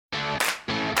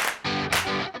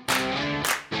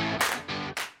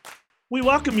We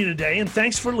welcome you today, and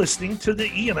thanks for listening to the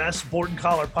EMS Board and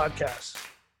Collar podcast.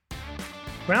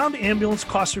 Ground ambulance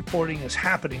cost reporting is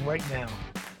happening right now.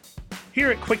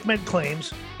 Here at QuickMed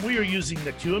Claims, we are using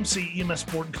the QMC EMS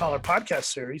Board and Collar podcast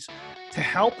series to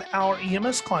help our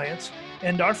EMS clients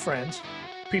and our friends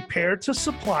prepare to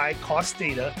supply cost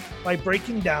data by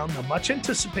breaking down the much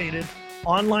anticipated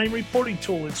online reporting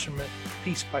tool instrument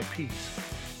piece by piece.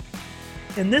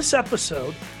 In this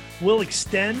episode, we'll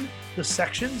extend the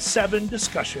Section 7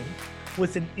 discussion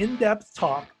with an in-depth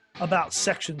talk about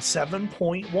Section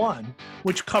 7.1,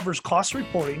 which covers cost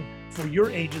reporting for your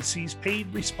agency's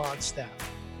paid response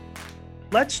staff.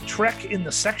 Let's trek in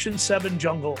the Section 7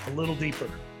 jungle a little deeper.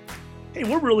 Hey,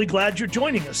 we're really glad you're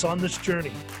joining us on this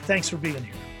journey. Thanks for being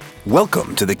here.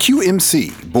 Welcome to the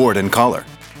QMC Board and Collar,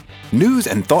 news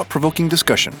and thought-provoking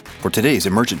discussion for today's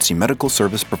emergency medical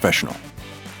service professional.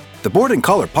 The Board and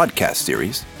Collar podcast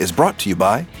series is brought to you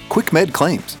by QuickMed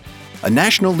Claims, a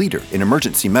national leader in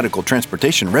emergency medical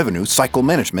transportation revenue cycle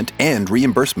management and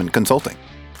reimbursement consulting.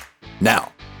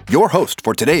 Now, your host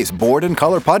for today's Board and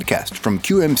Collar podcast from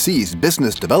QMC's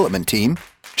business development team,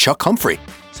 Chuck Humphrey.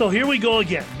 So here we go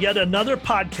again, yet another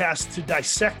podcast to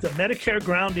dissect the Medicare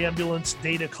ground ambulance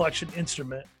data collection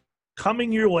instrument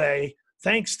coming your way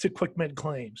thanks to QuickMed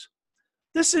Claims.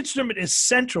 This instrument is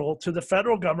central to the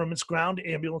federal government's ground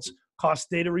ambulance cost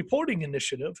data reporting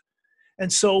initiative,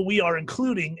 and so we are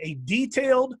including a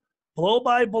detailed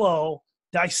blow-by-blow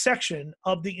dissection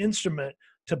of the instrument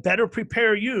to better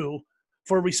prepare you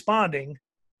for responding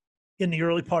in the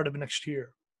early part of next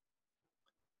year.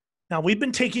 Now, we've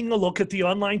been taking a look at the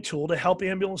online tool to help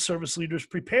ambulance service leaders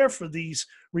prepare for these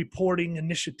reporting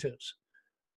initiatives,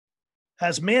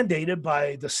 as mandated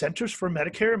by the Centers for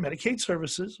Medicare and Medicaid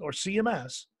Services, or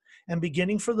CMS, and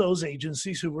beginning for those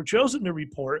agencies who were chosen to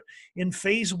report in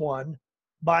Phase 1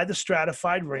 by the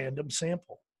stratified random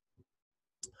sample.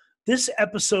 This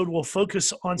episode will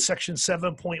focus on Section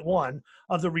 7.1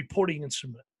 of the reporting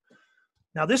instrument.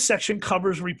 Now, this section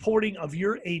covers reporting of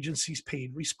your agency's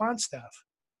paid response staff.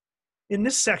 In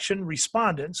this section,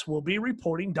 respondents will be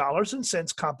reporting dollars and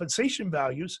cents compensation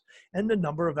values and the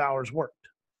number of hours worked.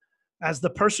 As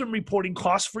the person reporting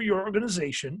costs for your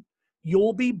organization,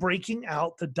 you'll be breaking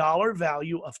out the dollar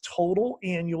value of total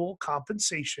annual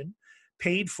compensation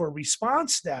paid for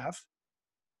response staff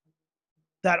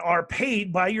that are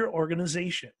paid by your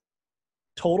organization,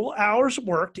 total hours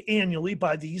worked annually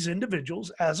by these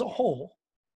individuals as a whole,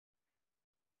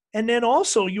 and then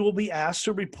also you will be asked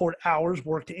to report hours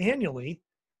worked annually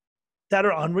that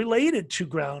are unrelated to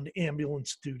ground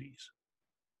ambulance duties.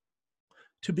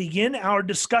 To begin our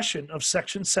discussion of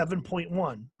Section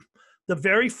 7.1, the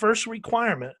very first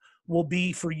requirement will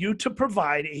be for you to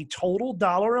provide a total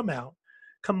dollar amount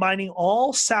combining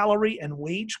all salary and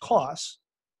wage costs,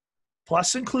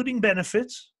 plus including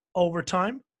benefits,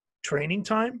 overtime, training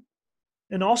time,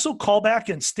 and also callback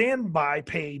and standby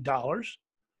pay dollars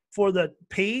for the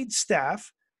paid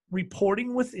staff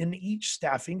reporting within each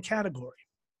staffing category.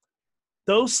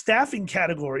 Those staffing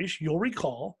categories, you'll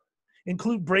recall,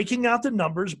 include breaking out the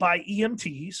numbers by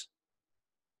EMTs,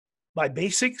 by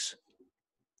basics,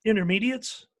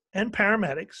 intermediates, and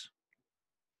paramedics.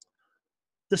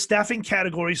 The staffing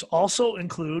categories also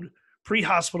include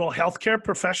pre-hospital healthcare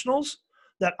professionals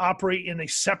that operate in a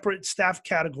separate staff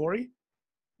category,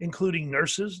 including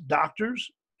nurses, doctors,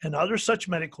 and other such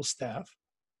medical staff.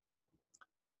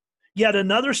 Yet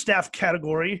another staff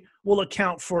category will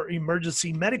account for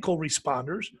emergency medical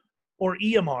responders, or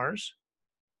EMRs.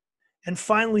 And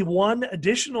finally, one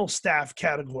additional staff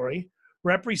category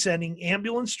representing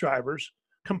ambulance drivers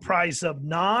comprised of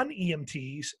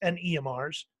non-EMTs and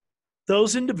EMRs,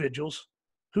 those individuals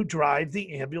who drive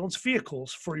the ambulance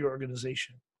vehicles for your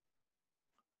organization.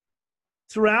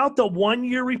 Throughout the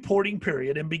one-year reporting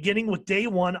period and beginning with day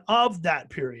one of that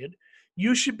period,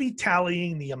 you should be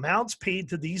tallying the amounts paid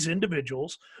to these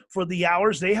individuals for the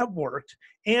hours they have worked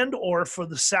and or for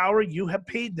the salary you have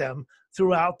paid them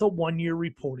throughout the one-year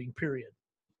reporting period.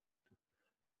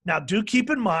 Now, do keep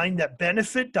in mind that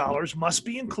benefit dollars must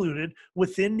be included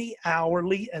within the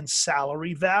hourly and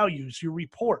salary values you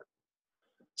report.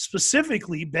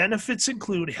 Specifically, benefits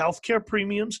include healthcare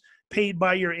premiums paid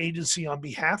by your agency on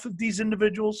behalf of these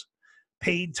individuals,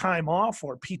 paid time off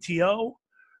or PTO,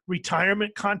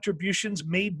 retirement contributions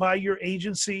made by your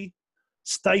agency,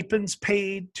 stipends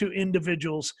paid to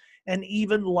individuals, and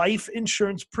even life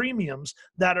insurance premiums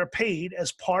that are paid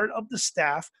as part of the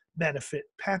staff benefit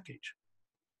package.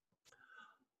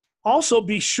 Also,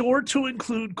 be sure to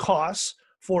include costs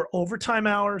for overtime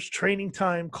hours, training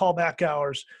time, callback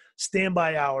hours,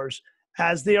 standby hours,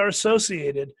 as they are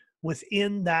associated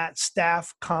within that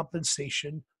staff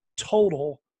compensation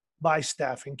total by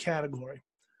staffing category.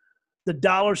 The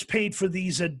dollars paid for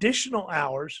these additional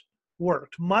hours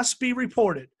worked must be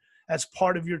reported as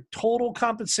part of your total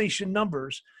compensation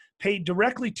numbers paid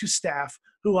directly to staff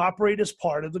who operate as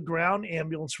part of the ground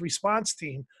ambulance response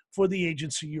team for the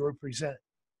agency you represent.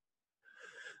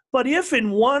 But if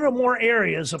in one or more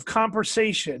areas of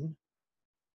compensation,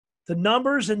 the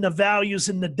numbers and the values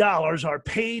in the dollars are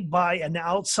paid by an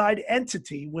outside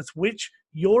entity with which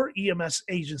your EMS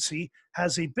agency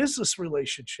has a business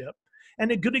relationship,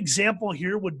 and a good example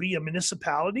here would be a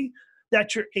municipality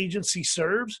that your agency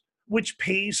serves, which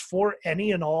pays for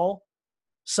any and all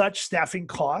such staffing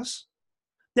costs,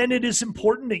 then it is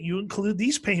important that you include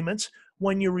these payments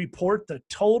when you report the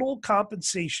total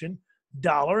compensation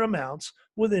dollar amounts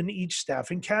within each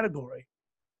staffing category.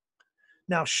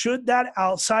 Now, should that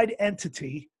outside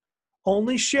entity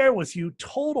only share with you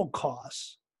total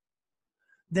costs,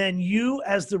 then you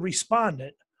as the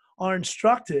respondent are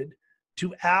instructed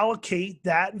to allocate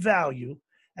that value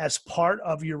as part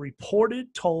of your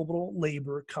reported total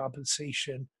labor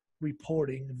compensation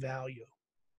reporting value.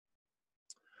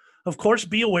 Of course,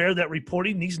 be aware that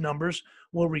reporting these numbers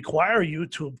will require you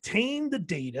to obtain the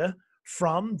data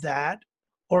from that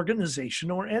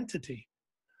organization or entity.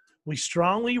 We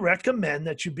strongly recommend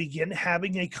that you begin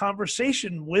having a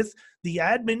conversation with the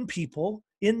admin people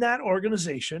in that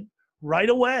organization right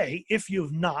away if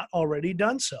you've not already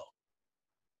done so.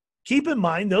 Keep in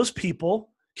mind those people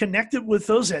connected with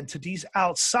those entities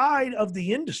outside of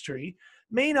the industry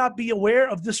may not be aware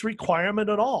of this requirement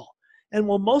at all and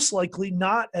will most likely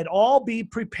not at all be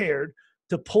prepared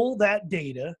to pull that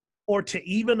data or to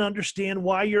even understand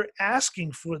why you're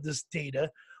asking for this data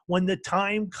when the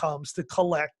time comes to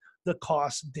collect the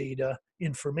cost data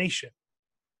information.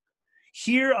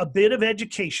 Here, a bit of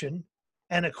education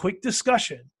and a quick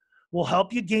discussion will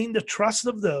help you gain the trust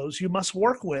of those you must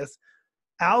work with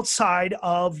outside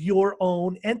of your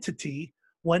own entity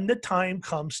when the time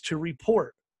comes to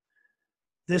report.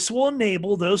 This will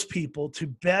enable those people to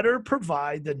better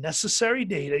provide the necessary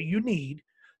data you need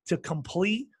to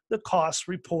complete the cost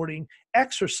reporting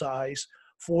exercise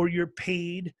for your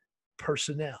paid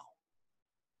personnel.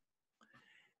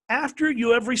 After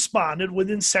you have responded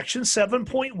within Section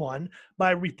 7.1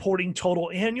 by reporting total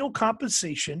annual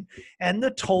compensation and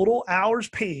the total hours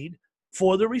paid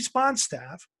for the response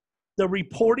staff, the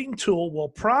reporting tool will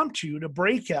prompt you to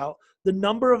break out the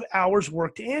number of hours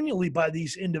worked annually by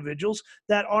these individuals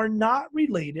that are not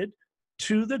related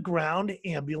to the ground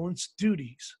ambulance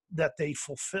duties that they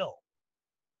fulfill.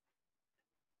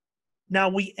 Now,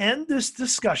 we end this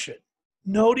discussion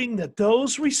noting that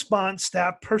those response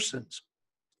staff persons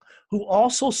who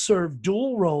also serve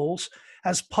dual roles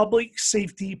as public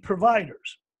safety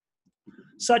providers,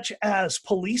 such as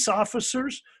police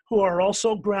officers who are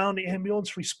also ground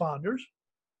ambulance responders,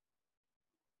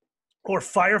 or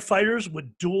firefighters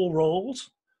with dual roles,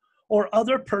 or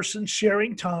other persons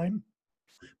sharing time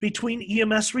between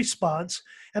EMS response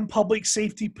and public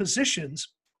safety positions,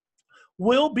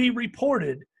 will be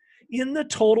reported in the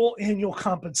total annual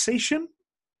compensation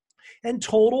and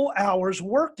total hours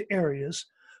worked areas,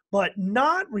 but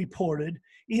not reported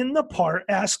in the part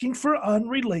asking for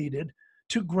unrelated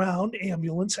to ground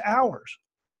ambulance hours.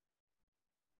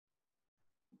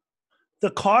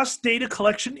 The cost data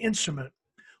collection instrument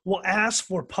will ask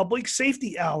for public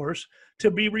safety hours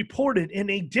to be reported in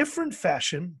a different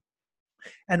fashion,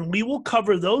 and we will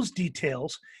cover those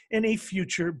details in a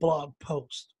future blog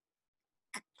post.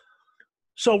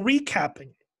 So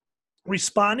recapping,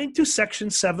 responding to Section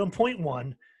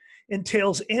 7.1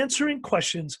 entails answering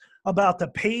questions about the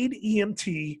paid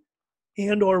EMT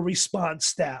and or response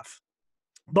staff,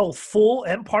 both full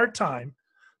and part-time,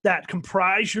 that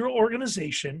comprise your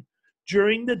organization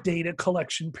during the data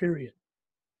collection period.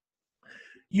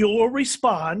 You will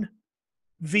respond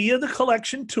via the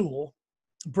collection tool,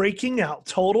 breaking out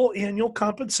total annual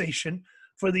compensation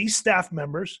for these staff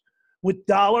members with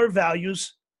dollar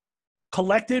values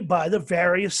collected by the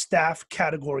various staff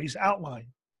categories outlined.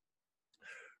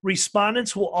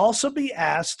 Respondents will also be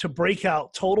asked to break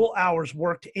out total hours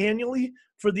worked annually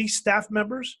for these staff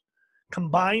members,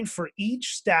 combined for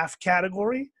each staff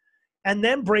category, and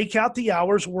then break out the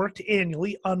hours worked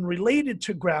annually unrelated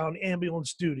to ground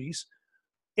ambulance duties,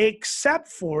 except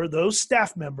for those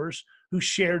staff members who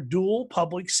share dual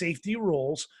public safety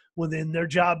roles within their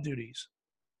job duties.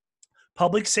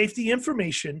 Public safety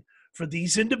information for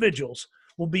these individuals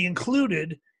will be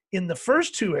included in the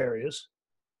first two areas,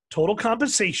 total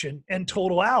compensation and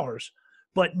total hours,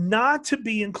 but not to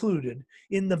be included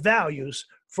in the values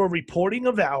for reporting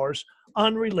of hours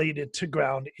unrelated to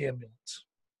ground ambulance.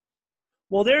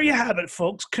 Well, there you have it,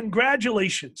 folks.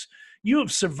 Congratulations. You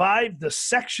have survived the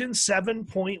Section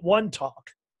 7.1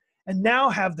 talk and now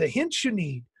have the hints you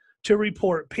need to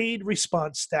report paid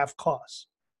response staff costs.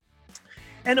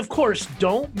 And of course,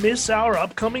 don't miss our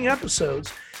upcoming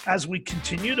episodes as we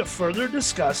continue to further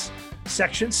discuss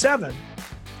Section 7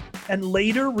 and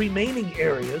later remaining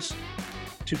areas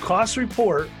to cost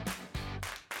report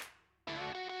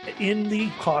in the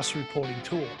cost reporting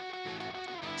tool.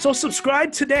 So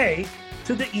subscribe today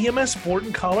to the EMS Board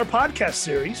and Collar podcast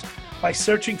series by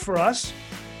searching for us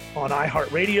on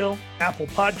iHeartRadio, Apple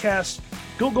Podcasts,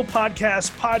 Google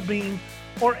Podcasts, Podbean,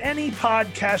 or any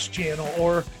podcast channel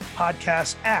or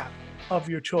podcast app of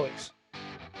your choice.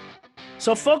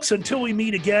 So folks, until we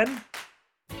meet again,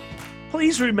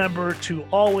 please remember to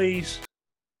always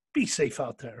be safe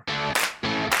out there.